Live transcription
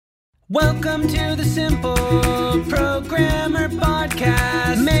Welcome to the Simple Programmer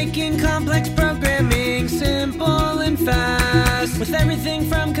Podcast, making complex programming simple and fast, with everything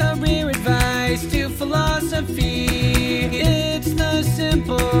from career advice to philosophy. It's the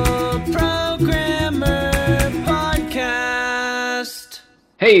Simple Programmer Podcast.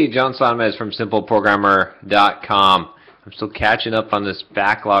 Hey, John Sonmez from SimpleProgrammer.com. I'm still catching up on this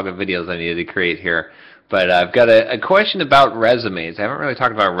backlog of videos I needed to create here. But I've got a question about resumes. I haven't really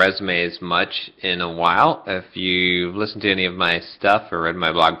talked about resumes much in a while. If you've listened to any of my stuff or read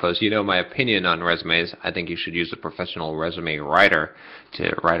my blog posts, you know my opinion on resumes. I think you should use a professional resume writer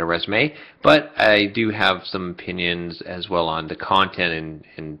to write a resume. But I do have some opinions as well on the content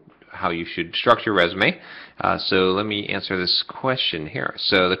and how you should structure your resume. So let me answer this question here.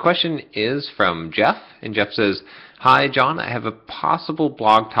 So the question is from Jeff, and Jeff says, "Hi John, I have a possible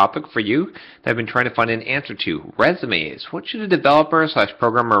blog topic for you that I've been trying to find an answer to. Resumes. What should a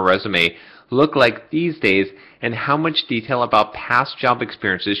developer/programmer resume look like these days, and how much detail about past job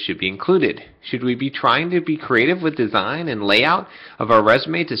experiences should be included? Should we be trying to be creative with design and layout of our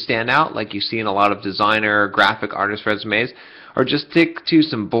resume to stand out like you see in a lot of designer, graphic artist resumes, or just stick to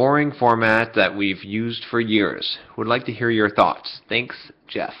some boring format that we've used for years? Would like to hear your thoughts. Thanks,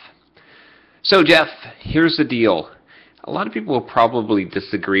 Jeff." So Jeff, here's the deal. A lot of people will probably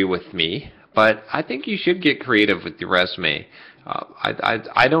disagree with me, but I think you should get creative with your resume.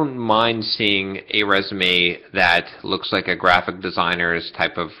 I don't mind seeing a resume that looks like a graphic designer's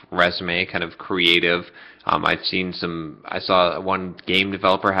type of resume, kind of creative. I saw one game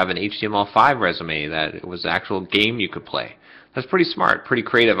developer have an HTML5 resume that it was an actual game you could play. That's pretty smart, pretty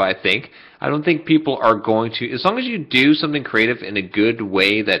creative, I think. I don't think people are going to, as long as you do something creative in a good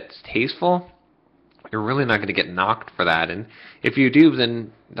way that's tasteful, you're really not going to get knocked for that. And if you do,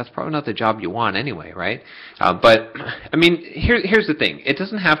 then that's probably not the job you want anyway, right? But, I mean, here's the thing. It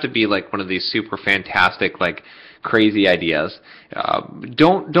doesn't have to be like one of these super fantastic, like, crazy ideas.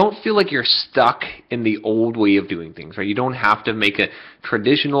 Don't feel like you're stuck in the old way of doing things, right? You don't have to make a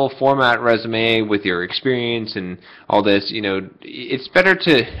traditional format resume with your experience and all this. You know, it's better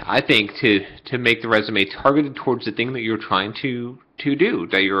I think, to make the resume targeted towards the thing that you're trying to do,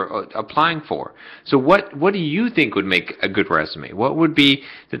 that you're applying for. So what do you think would make a good resume? What would be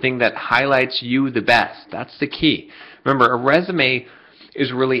the thing that highlights you the best? That's the key. Remember, a resume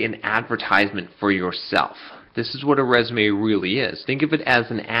is really an advertisement for yourself. This is what a resume really is. Think of it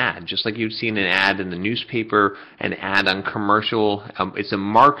as an ad, just like you'd seen an ad in the newspaper, an ad on commercial. It's a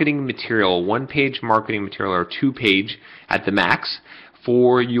marketing material, one-page marketing material or two-page at the max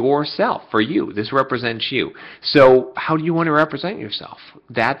for yourself, for you. This represents you. So how do you want to represent yourself?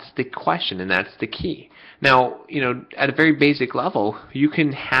 That's the question, and that's the key. Now, you know, at a very basic level, you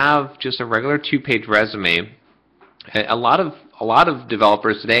can have just a regular two-page resume. A lot of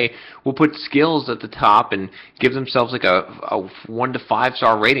developers today will put skills at the top and give themselves like a 1 to 5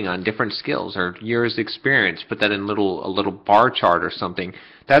 star rating on different skills or years experience. Put that in a little bar chart or something.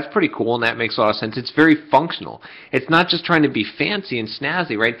 That's pretty cool, and that makes a lot of sense. It's very functional. It's not just trying to be fancy and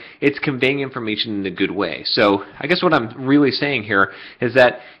snazzy, right? It's conveying information in a good way. So I guess what I'm really saying here is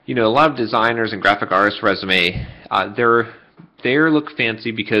that, you know, a lot of designers and graphic artists' resume, they look fancy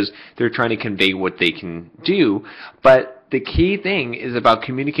because they're trying to convey what they can do, but the key thing is about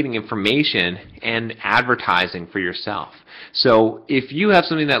communicating information and advertising for yourself. So if you have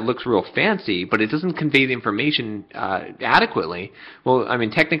something that looks real fancy, but it doesn't convey the information adequately, well, I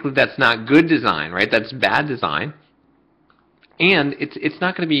mean, technically that's not good design, right? That's bad design, and it's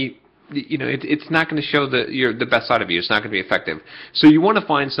not going to be, you know, it's not going to show the best side of you. It's not going to be effective. So you want to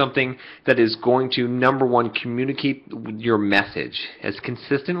find something that is going to, number one, communicate your message as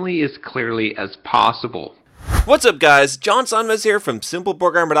consistently, as clearly as possible. What's up, guys? John Sonmez here from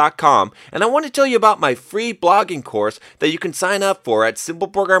SimpleProgrammer.com, and I want to tell you about my free blogging course that you can sign up for at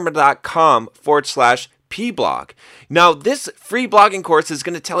SimpleProgrammer.com/pblog. Now, this free blogging course is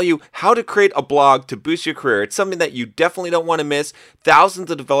going to tell you how to create a blog to boost your career. It's something that you definitely don't want to miss.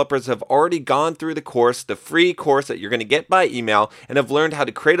 Thousands of developers have already gone through the course, the free course that you're going to get by email, and have learned how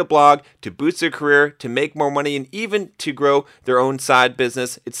to create a blog to boost their career, to make more money, and even to grow their own side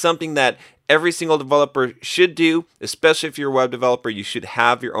business. It's something that every single developer should do, especially if you're a web developer. You should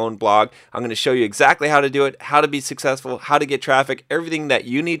have your own blog. I'm going to show you exactly how to do it, how to be successful, how to get traffic, everything that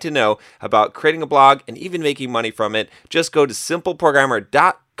you need to know about creating a blog and even making money from it. Just go to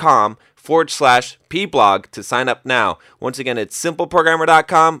simpleprogrammer.com/pblog to sign up now. Once again, it's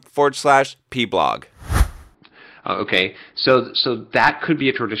simpleprogrammer.com/pblog. Okay, so that could be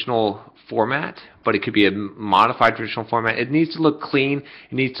a traditional format, but it could be a modified traditional format. It needs to look clean.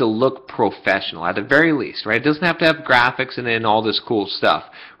 It needs to look professional at the very least, right? It doesn't have to have graphics and all this cool stuff,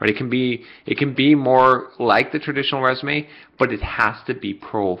 right? It can be more like the traditional resume, but it has to be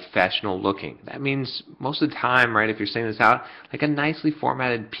professional looking. That means most of the time, right, if you're sending this out, like a nicely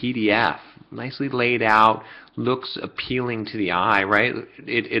formatted PDF, nicely laid out, looks appealing to the eye, right?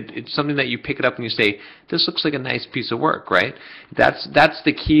 It's something that you pick it up and you say, this looks like a nice piece of work, right? That's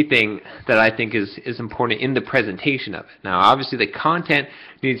the key thing that I think is important in the presentation of it. Now, obviously, the content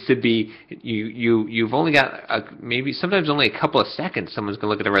needs to be, you've only got maybe sometimes only a couple of seconds someone's going to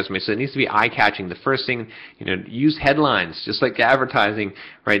look at a resume, so it needs to be eye-catching. The first thing, use headlines, just like advertising,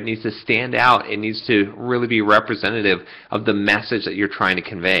 right? It needs to stand out. It needs to really be representative of the message that you're trying to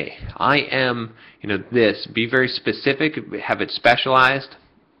convey. I am, this. Be very specific, have it specialized.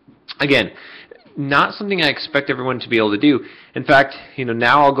 Again, not something I expect everyone to be able to do. In fact,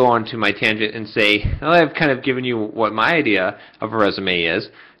 now I'll go on to my tangent and say, well, I've kind of given you what my idea of a resume is.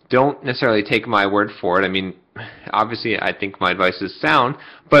 Don't necessarily take my word for it. I mean, obviously, I think my advice is sound,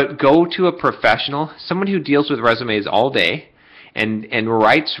 but go to a professional, someone who deals with resumes all day and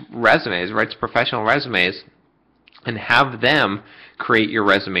writes professional resumes, and have them create your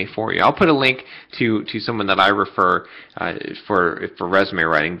resume for you. I'll put a link to someone that I refer for resume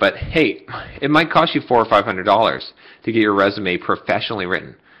writing. But hey, it might cost you $400 or $500 to get your resume professionally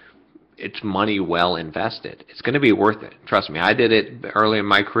written. It's money well invested. It's going to be worth it. Trust me. I did it early in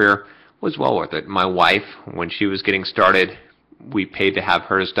my career. It was well worth it. My wife, when she was getting started, we paid to have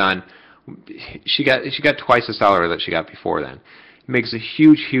hers done. She got twice the salary that she got before then. It makes a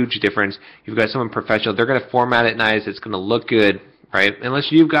huge difference. You've got someone professional. They're going to format it nice. It's going to look good, right?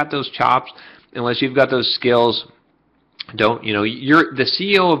 Unless you've got those chops, unless you've got those skills, you're the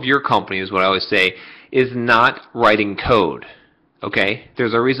CEO of your company, is what I always say, is not writing code. Okay?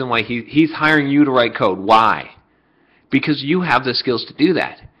 There's a reason why he's hiring you to write code. Why? Because you have the skills to do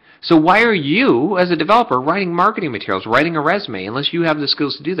that. So why are you, as a developer, writing marketing materials, writing a resume, unless you have the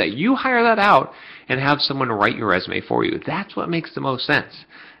skills to do that? You hire that out and have someone write your resume for you. That's what makes the most sense.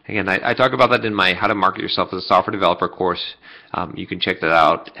 Again, I talk about that in my How to Market Yourself as a Software Developer course. You can check that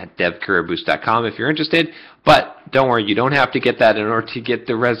out at devcareerboost.com if you're interested. But don't worry, you don't have to get that in order to get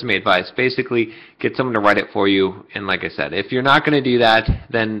the resume advice. Basically, get someone to write it for you. And like I said, if you're not going to do that,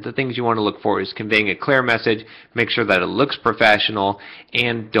 then the things you want to look for is conveying a clear message, make sure that it looks professional,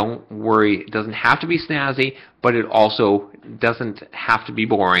 and don't worry, it doesn't have to be snazzy, but it also doesn't have to be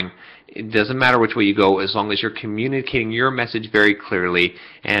boring. It doesn't matter which way you go, as long as you're communicating your message very clearly,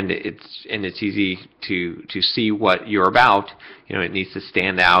 and it's easy to see what you're about. It needs to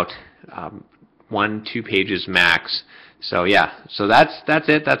stand out, 1-2 pages max. So yeah, so that's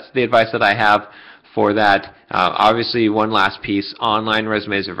it. That's the advice that I have for that. Obviously, one last piece: online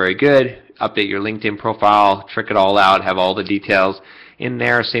resumes are very good. Update your LinkedIn profile, trick it all out, have all the details in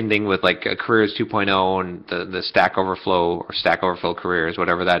there. Same thing with like Careers 2.0 and the Stack Overflow or Stack Overflow Careers,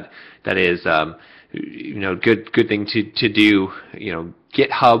 whatever that is. Good thing to do.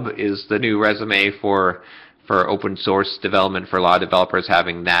 GitHub is the new resume for open source development. For a lot of developers,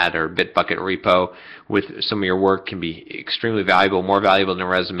 having that or Bitbucket repo with some of your work can be extremely valuable, more valuable than a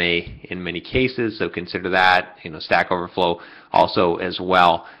resume in many cases. So consider that. Stack Overflow also as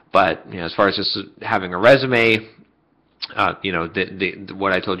well. But as far as just having a resume,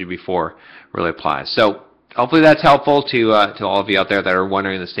 what I told you before really applies. So hopefully that's helpful to all of you out there that are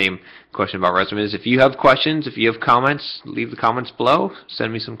wondering the same question about resumes. If you have questions, if you have comments, leave the comments below.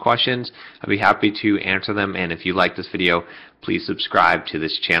 Send me some questions. I'd be happy to answer them. And if you like this video, please subscribe to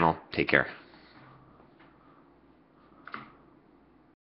this channel. Take care.